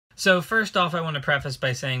So first off, I want to preface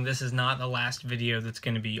by saying this is not the last video that's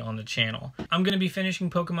going to be on the channel. I'm going to be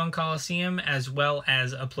finishing Pokemon Colosseum as well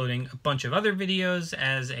as uploading a bunch of other videos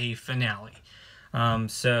as a finale.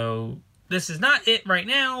 So this is not it right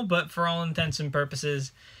now, but for all intents and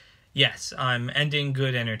purposes, yes, I'm ending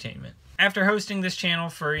Good Entertainment. After hosting this channel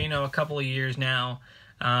for, a couple of years now,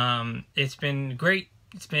 it's been great.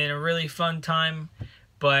 It's been a really fun time,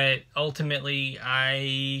 but ultimately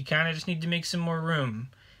I kind of just need to make some more room.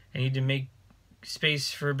 I need to make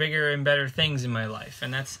space for bigger and better things in my life.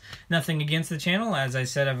 And that's nothing against the channel. As I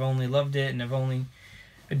said, I've only loved it and I've only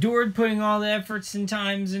adored putting all the efforts and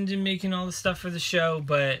times into making all the stuff for the show.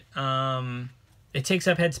 But it takes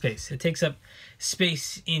up headspace. It takes up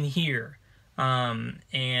space in here.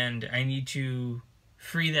 And I need to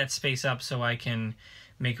free that space up so I can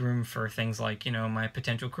make room for things like, my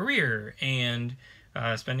potential career and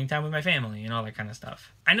spending time with my family and all that kind of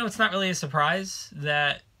stuff. I know it's not really a surprise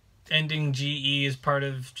that ending GE is part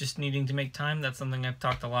of just needing to make time. That's something I've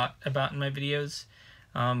talked a lot about in my videos.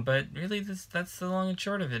 But really, that's the long and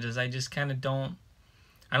short of it, is I just kind of don't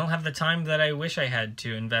have the time that I wish I had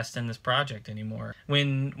to invest in this project anymore.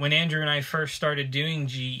 When Andrew and I first started doing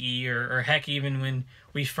GE, or heck, even when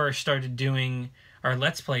we first started doing our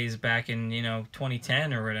Let's Plays back in,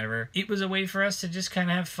 2010 or whatever, it was a way for us to just kind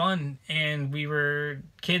of have fun. And we were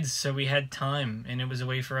kids, so we had time. And it was a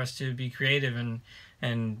way for us to be creative and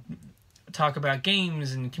talk about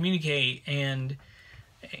games and communicate. And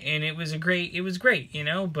it was great,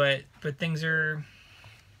 but things are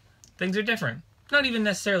different. Not even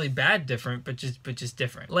necessarily bad different, but just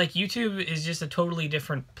different. Like, YouTube is just a totally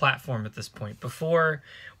different platform at this point. Before,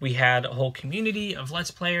 we had a whole community of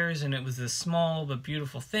Let's Players, and it was this small but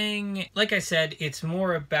beautiful thing. Like I said, it's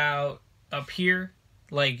more about up here.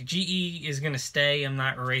 Like, GE is going to stay. I'm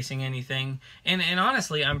not erasing anything. And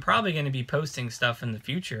honestly, I'm probably going to be posting stuff in the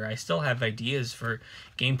future. I still have ideas for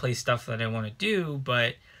gameplay stuff that I want to do,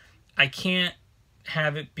 but I can't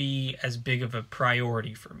have it be as big of a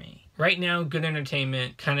priority for me. Right now, Good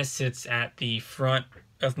Entertainment kind of sits at the front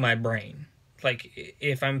of my brain. Like,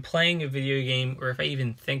 if I'm playing a video game, or if I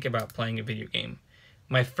even think about playing a video game,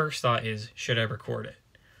 my first thought is, should I record it?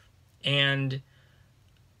 And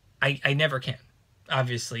I never can,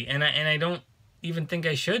 obviously. And I don't even think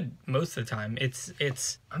I should most of the time.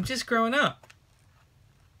 I'm just growing up,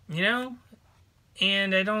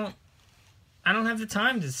 And I don't have the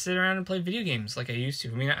time to sit around and play video games like I used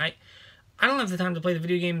to. I mean, I don't have the time to play the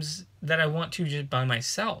video games that I want to just by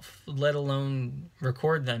myself, let alone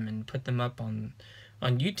record them and put them up on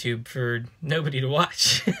YouTube for nobody to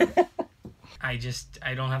watch. I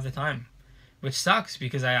don't have the time, which sucks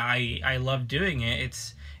because I love doing it.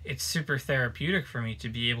 It's super therapeutic for me to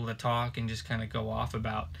be able to talk and just kind of go off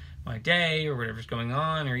about my day or whatever's going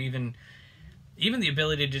on, or even the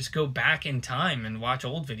ability to just go back in time and watch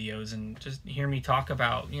old videos and just hear me talk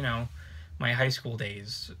about, my high school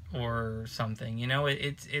days or something. It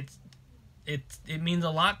means a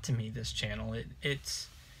lot to me, this channel.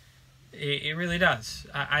 It really does.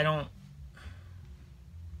 I don't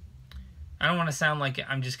want to sound like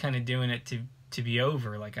I'm just kind of doing it to be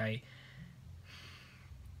over. Like, I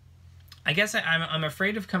guess I'm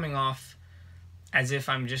afraid of coming off as if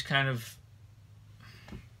I'm just kind of,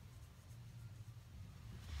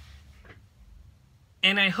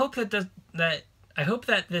 and I hope that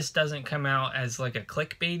this doesn't come out as like a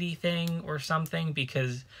clickbaity thing or something,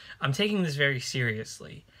 because I'm taking this very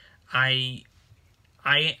seriously. I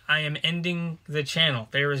am ending the channel.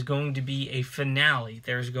 There is going to be a finale.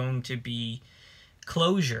 There's going to be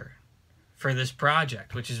closure for this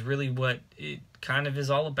project, which is really what it kind of is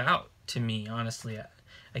all about to me, honestly,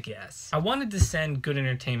 I guess. I wanted to send Good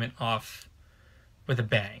Entertainment off with a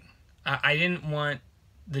bang. I didn't want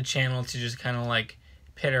the channel to just kind of like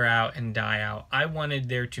peter out and die out. I wanted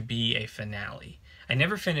there to be a finale. I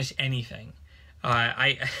never finished anything.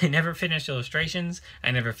 I never finished illustrations.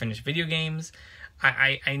 I never finished video games.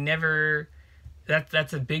 I never...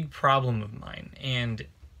 That's a big problem of mine. And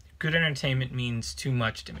Good Entertainment means too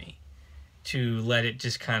much to me to let it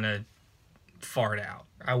just kind of fart out.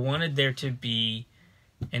 I wanted there to be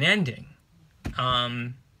an ending.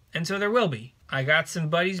 And so there will be. I got some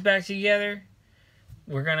buddies back together.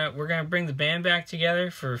 We're gonna bring the band back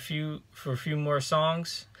together for a few more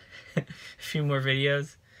songs, a few more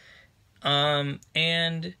videos,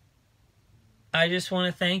 and I just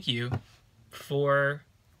want to thank you for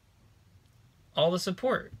all the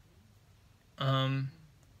support. I've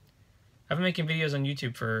been making videos on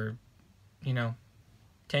YouTube for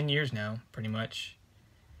 10 years now, pretty much,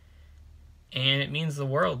 and it means the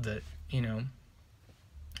world that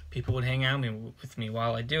people would hang out with me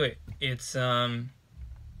while I do it. It's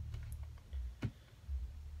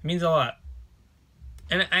It means a lot.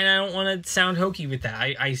 And I don't want to sound hokey with that.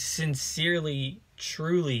 I sincerely,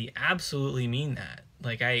 truly, absolutely mean that.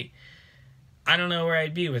 Like, I don't know where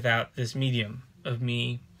I'd be without this medium of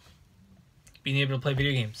me being able to play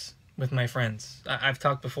video games with my friends. I've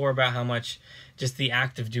talked before about how much just the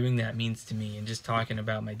act of doing that means to me, and just talking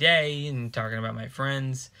about my day and talking about my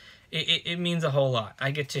friends. It means a whole lot.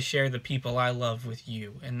 I get to share the people I love with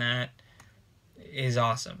you, and that is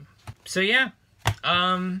awesome. So yeah,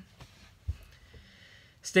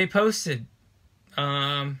 stay posted.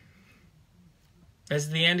 That's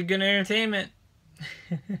the end of Good Entertainment.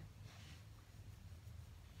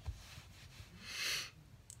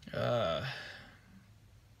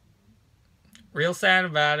 Real sad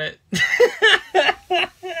about it.